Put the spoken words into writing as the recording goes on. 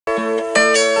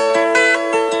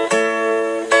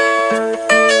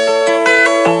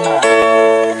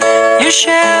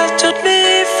sheltered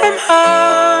me from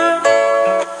harm,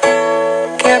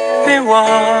 kept me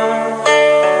warm,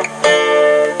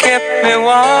 kept me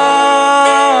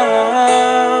warm.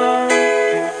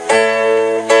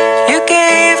 You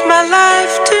gave my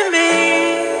life to me,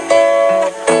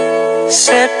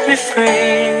 set me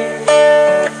free,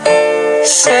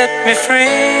 set me free.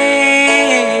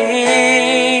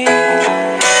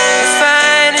 The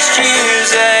finest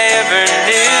years I ever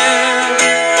knew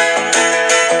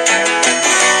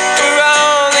were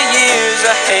all the years I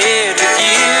had with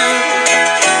you.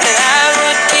 And I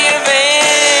would give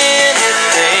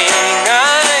anything I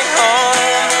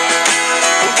own,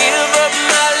 give up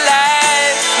my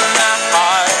life, my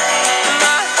heart,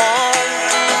 my home.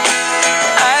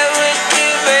 I would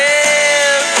give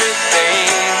everything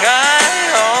I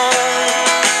own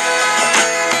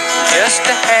just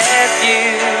to have you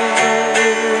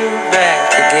back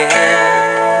again.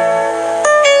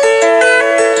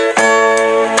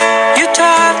 You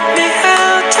taught me how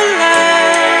to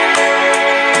love,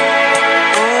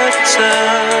 what it's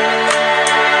up,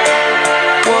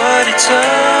 what it's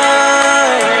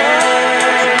up.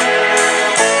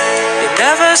 You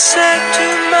never said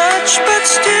too much, but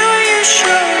still you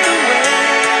showed the way.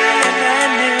 And I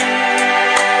knew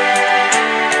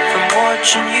from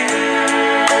watching you,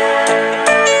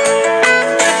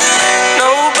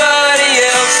 nobody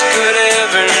else could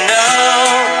ever know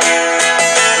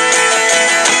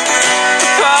the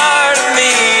part of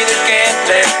me that can't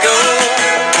let go.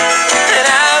 And I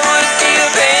would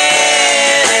give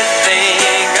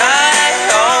anything I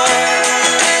own,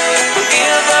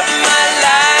 give up my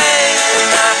life,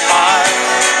 my heart,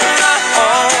 my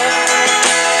home.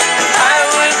 I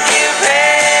would give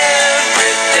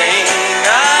everything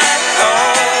I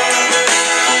own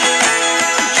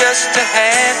just to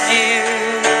have you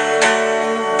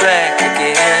back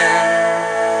again.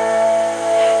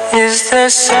 Is there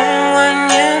someone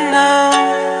you know,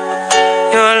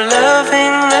 you're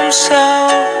loving them so,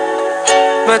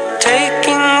 but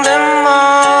taking them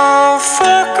all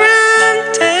for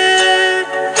granted?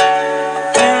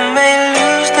 You may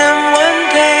lose them one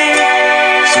day,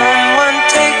 someone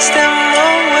takes them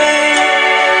away,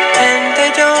 and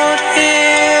they don't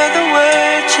hear the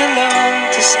words you long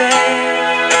to say.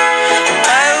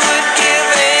 I would give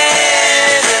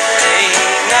anything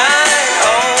I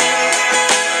own,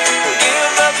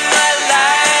 give up my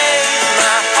life,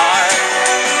 my heart,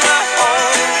 my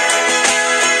home.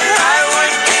 I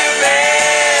would give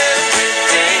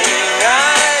everything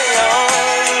I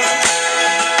own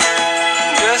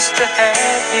just to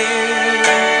have you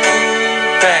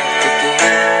back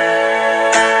again,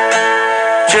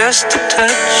 just to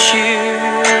touch you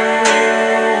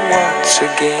once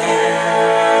again.